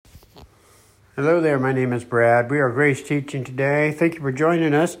Hello there, my name is Brad. We are Grace Teaching today. Thank you for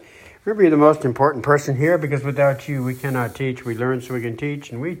joining us. Remember, you're the most important person here because without you, we cannot teach. We learn so we can teach,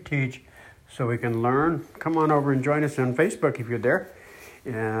 and we teach so we can learn. Come on over and join us on Facebook if you're there.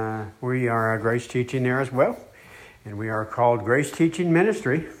 We are Grace Teaching there as well, and we are called Grace Teaching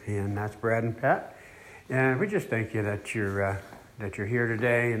Ministry, and that's Brad and Pat. And we just thank you that you're here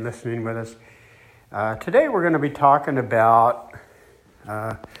today and listening with us. Today we're going to be talking about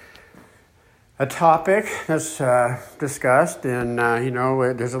a topic that's discussed, and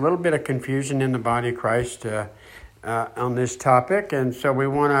there's a little bit of confusion in the body of Christ on this topic, and so we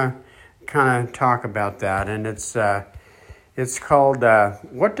want to kind of talk about that. And it's called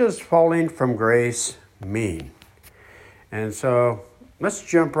 "What Does Falling from Grace Mean?" And so let's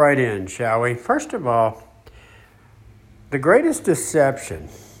jump right in, shall we? First of all, the greatest deception,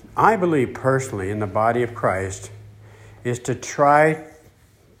 I believe personally, in the body of Christ is to try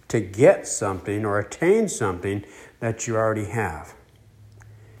to get something or attain something that you already have.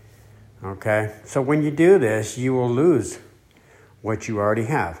 Okay? So when you do this, you will lose what you already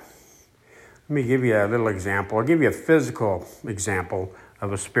have. Let me give you a little example. I'll give you a physical example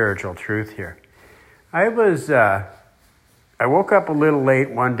of a spiritual truth here. I woke up a little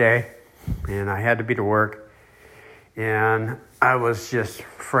late one day, and I had to be to work, and I was just,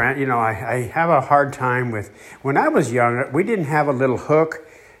 I have a hard time with, when I was young, we didn't have a little hook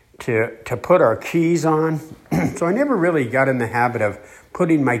to put our keys on. So I never really got in the habit of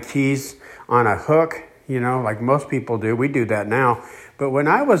putting my keys on a hook, like most people do. We do that now. But when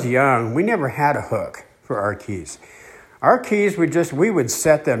I was young, we never had a hook for our keys. Our keys, we would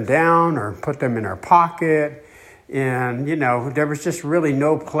set them down or put them in our pocket. And, there was just really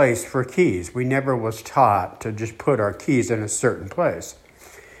no place for keys. We never was taught to just put our keys in a certain place.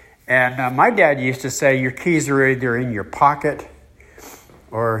 And my dad used to say, your keys are either in your pocket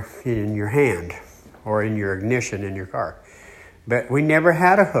or in your hand, or in your ignition in your car. But we never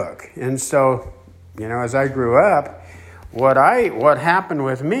had a hook. And so, as I grew up, what happened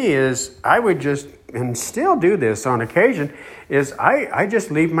with me is I would just, and still do this on occasion, is I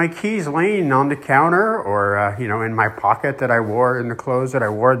just leave my keys laying on the counter or, in my pocket that I wore, in the clothes that I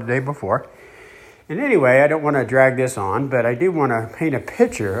wore the day before. And anyway, I don't want to drag this on, but I do want to paint a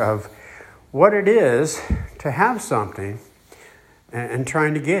picture of what it is to have something and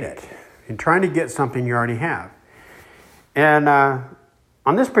trying to get it, and trying to get something you already have. And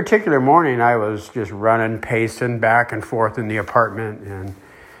on this particular morning, I was just running, pacing back and forth in the apartment,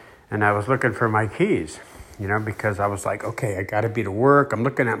 and I was looking for my keys, because I was like, okay, I got to be to work. I'm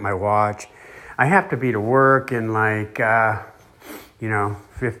looking at my watch. I have to be to work in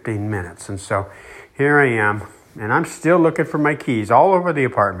 15 minutes. And so here I am, and I'm still looking for my keys all over the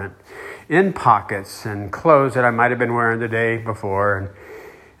apartment, in pockets and clothes that I might have been wearing the day before,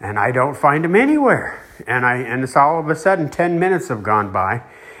 and I don't find them anywhere. And it's all of a sudden 10 minutes have gone by,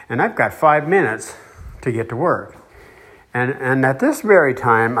 and I've got 5 minutes to get to work. And at this very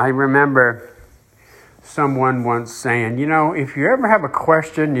time, I remember someone once saying, if you ever have a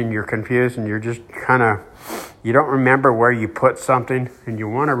question and you're confused and you're just you don't remember where you put something and you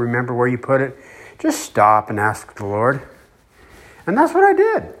want to remember where you put it, just stop and ask the Lord. And that's what I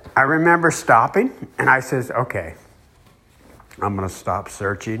did. I remember stopping, and I says, okay, I'm going to stop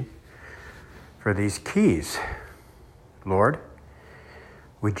searching for these keys. Lord,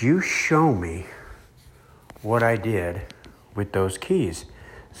 would you show me what I did with those keys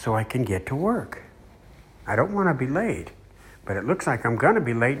so I can get to work? I don't want to be late, but it looks like I'm going to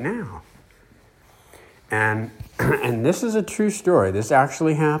be late now. And this is a true story. This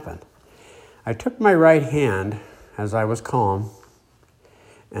actually happened. I took my right hand as I was calm,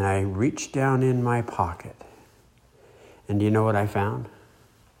 and I reached down in my pocket. And do you know what I found?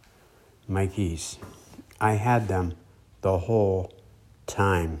 My keys. I had them the whole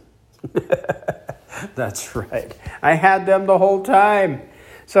time. That's right. I had them the whole time.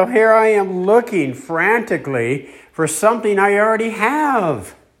 So here I am looking frantically for something I already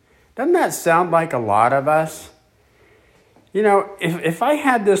have. Doesn't that sound like a lot of us? If I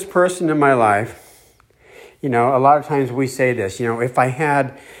had this person in my life, a lot of times we say this, if I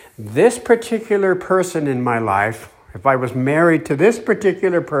had this particular person in my life, if I was married to this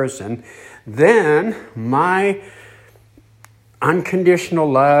particular person, then my unconditional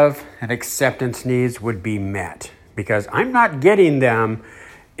love and acceptance needs would be met, because I'm not getting them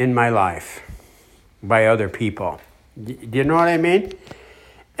in my life by other people. Do you know what I mean?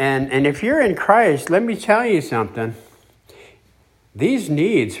 And if you're in Christ, let me tell you something. These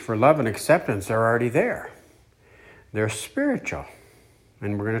needs for love and acceptance are already there. They're spiritual.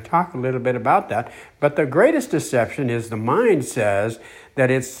 And we're going to talk a little bit about that. But the greatest deception is the mind says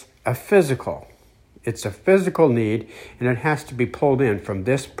that it's a physical. It's a physical need, and it has to be pulled in from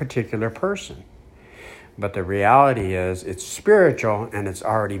this particular person. But the reality is it's spiritual and it's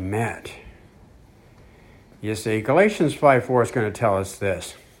already met. You see, Galatians 5:4 is going to tell us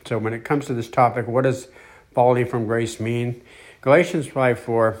this. So when it comes to this topic, what does falling from grace mean? Galatians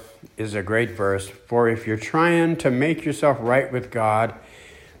 5:4 is a great verse. For if you're trying to make yourself right with God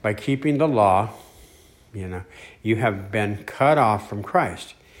by keeping the law, you have been cut off from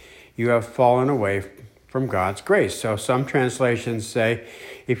Christ. You have fallen away from God's grace. So some translations say,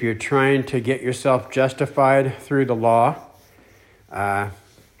 if you're trying to get yourself justified through the law,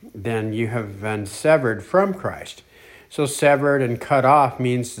 then you have been severed from Christ. So severed and cut off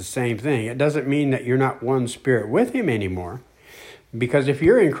means the same thing. It doesn't mean that you're not one spirit with him anymore. Because if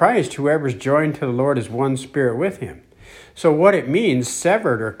you're in Christ, whoever's joined to the Lord is one spirit with him. So what it means,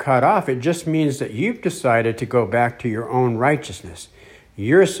 severed or cut off, it just means that you've decided to go back to your own righteousness,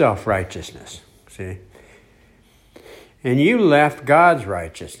 your self-righteousness, see? And you left God's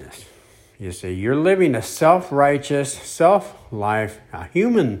righteousness. You see, you're living a self-righteous, self-life, a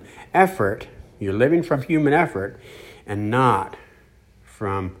human effort. You're living from human effort and not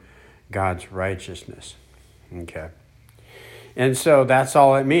from God's righteousness. Okay. And so that's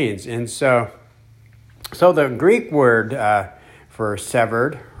all it means. And so the Greek word for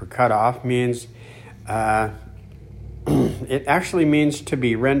severed or cut off means, it actually means to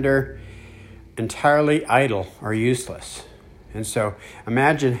be rendered entirely idle or useless. And so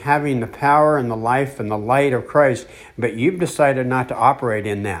imagine having the power and the life and the light of Christ, but you've decided not to operate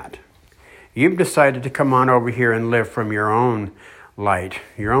in that. You've decided to come on over here and live from your own light,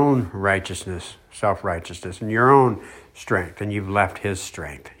 your own righteousness, self-righteousness, and your own strength, and you've left his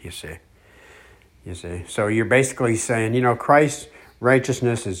strength, you see. So you're basically saying, Christ's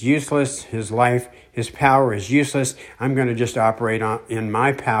righteousness is useless, his life, his power is useless. I'm going to just operate in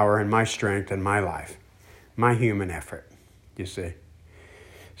my power and my strength and my life, my human effort, you see.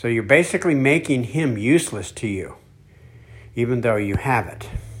 So you're basically making him useless to you, even though you have it.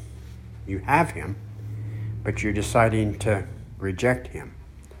 You have him, but you're deciding to reject him,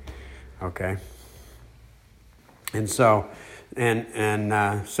 okay? And so,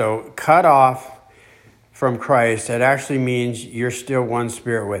 so cut off from Christ, it actually means you're still one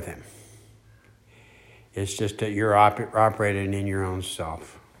spirit with him. It's just that you're operating in your own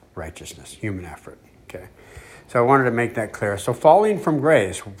self-righteousness, human effort. Okay, so I wanted to make that clear. So falling from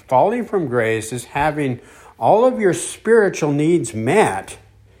grace is having all of your spiritual needs met,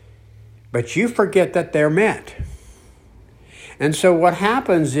 but you forget that they're met. And so what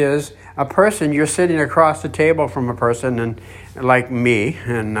happens is you're sitting across the table from a person, and like me,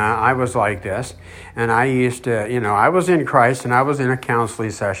 and I was like this, and I used to, I was in Christ, and I was in a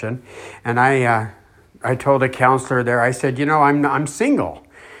counseling session, and I told a counselor there, I said, I'm single,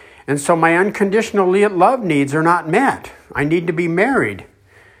 and so my unconditional love needs are not met. I need to be married.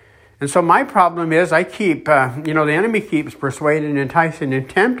 And so my problem is I keep, the enemy keeps persuading, enticing, and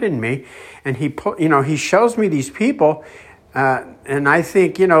tempting me, and he shows me these people. And I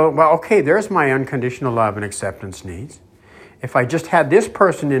think, there's my unconditional love and acceptance needs. If I just had this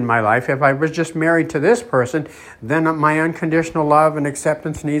person in my life, if I was just married to this person, then my unconditional love and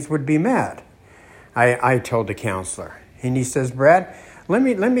acceptance needs would be met. I told the counselor, and he says, Brad, let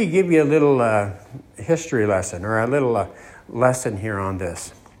me give you a little history lesson, or a little lesson here on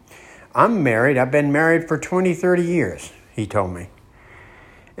this. I'm married. I've been married for 20, 30 years, he told me.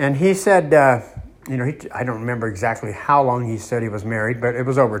 And he said, I don't remember exactly how long he said he was married, but it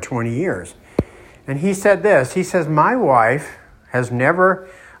was over 20 years. And he said this, he says, my wife has never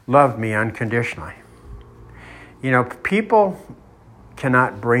loved me unconditionally. People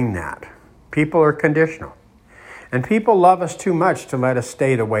cannot bring that. People are conditional. And people love us too much to let us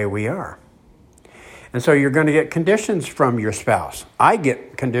stay the way we are. And so you're going to get conditions from your spouse. I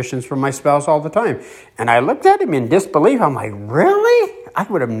get conditions from my spouse all the time. And I looked at him in disbelief. I'm like, really? I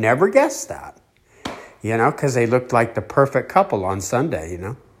would have never guessed that. Because they looked like the perfect couple on Sunday,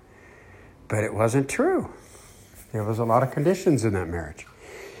 But it wasn't true. There was a lot of conditions in that marriage.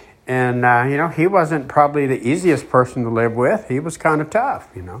 And, he wasn't probably the easiest person to live with. He was kind of tough,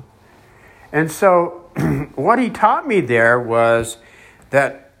 And so what he taught me there was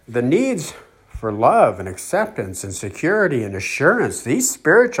that the needs for love and acceptance and security and assurance, these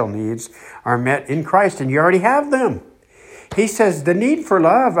spiritual needs are met in Christ, and you already have them. He says the need for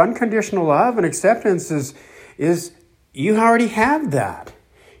love, unconditional love and acceptance is you already have that.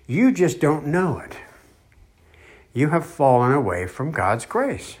 You just don't know it. You have fallen away from God's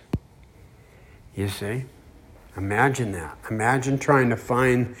grace. You see? Imagine that. Imagine trying to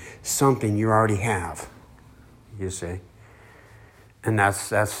find something you already have. You see? And that's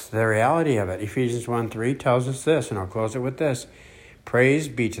the reality of it. Ephesians 1:3 tells us this, and I'll close it with this. Praise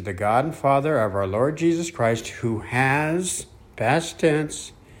be to the God and Father of our Lord Jesus Christ, who has, past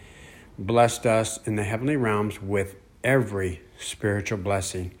tense, blessed us in the heavenly realms with every spiritual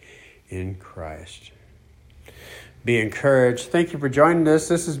blessing in Christ. Be encouraged. Thank you for joining us.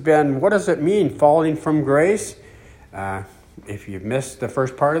 This has been, what does it mean, falling from grace? If you've missed the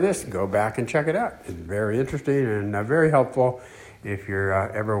first part of this, go back and check it out. It's very interesting and very helpful if you're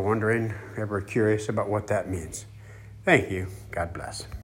ever wondering, ever curious about what that means. Thank you. God bless.